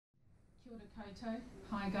Kia ora koutou.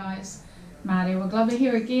 Hi guys, Māori Glover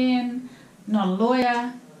here again, not a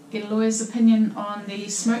lawyer, get a lawyer's opinion on the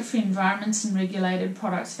Smoke-Free Environments and Regulated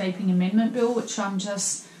Products Vaping Amendment Bill, which I'm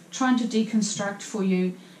just trying to deconstruct for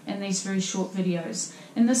you in these very short videos.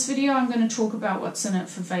 In this video I'm going to talk about what's in it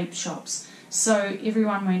for vape shops. So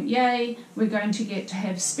everyone went, yay, we're going to get to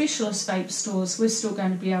have specialist vape stores, we're still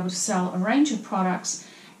going to be able to sell a range of products.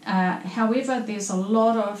 However, there's a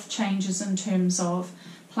lot of changes in terms of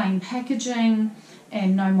plain packaging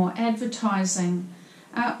and no more advertising.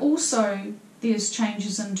 Also, there's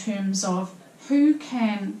changes in terms of who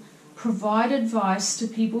can provide advice to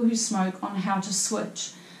people who smoke on how to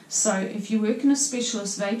switch. So if you work in a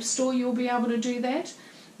specialist vape store, you'll be able to do that,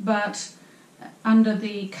 but under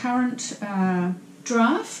the current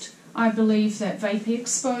draft, I believe that Vape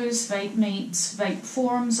Expos, Vape Meets, Vape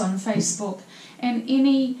Forums on Facebook, and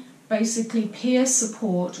any basically peer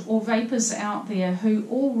support or vapors out there who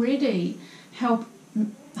already help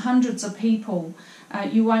hundreds of people,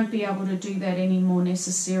 you won't be able to do that anymore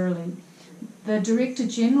necessarily. The Director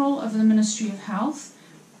General of the Ministry of Health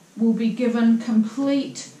will be given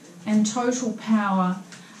complete and total power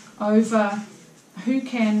over who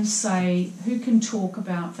can say, who can talk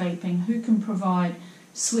about vaping, who can provide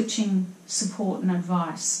switching support and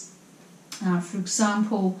advice. For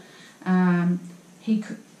example,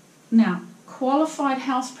 now qualified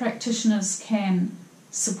health practitioners can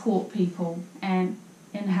support people and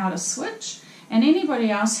in how to switch, and anybody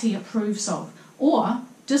else he approves of or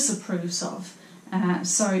disapproves of.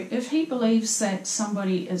 So if he believes that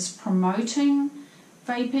somebody is promoting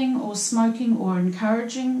vaping or smoking or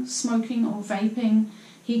encouraging smoking or vaping,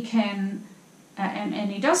 he can,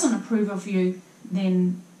 and he doesn't approve of you,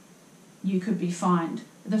 then you could be fined.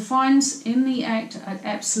 The fines in the Act are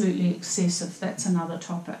absolutely excessive. That's another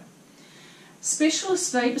topic.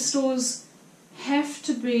 Specialist vape stores have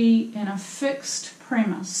to be in a fixed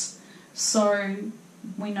premise. So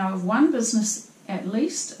we know of one business at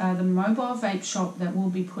least, the mobile vape shop, that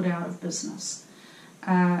will be put out of business.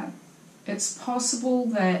 It's possible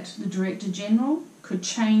that the Director General could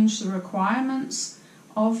change the requirements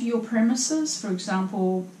of your premises. For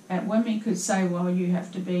example, at whim he could say, well, you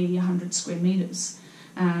have to be 100 square metres.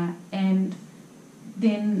 And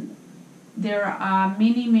then there are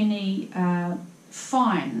many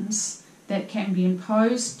fines that can be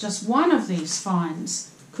imposed. Just one of these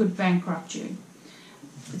fines could bankrupt you.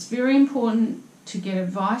 It's very important to get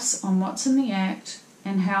advice on what's in the Act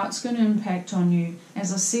and how it's going to impact on you.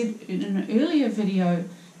 As I said in an earlier video,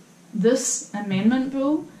 this amendment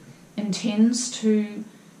bill intends to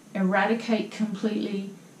eradicate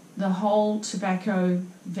completely the whole tobacco,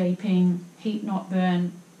 vaping, heat not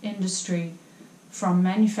burn industry from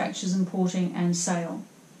manufacturers, importing and sale.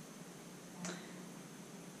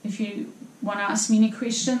 If you want to ask me any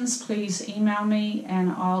questions, please email me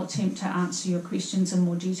and I'll attempt to answer your questions in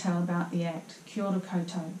more detail about the Act. Kia ora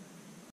koutou.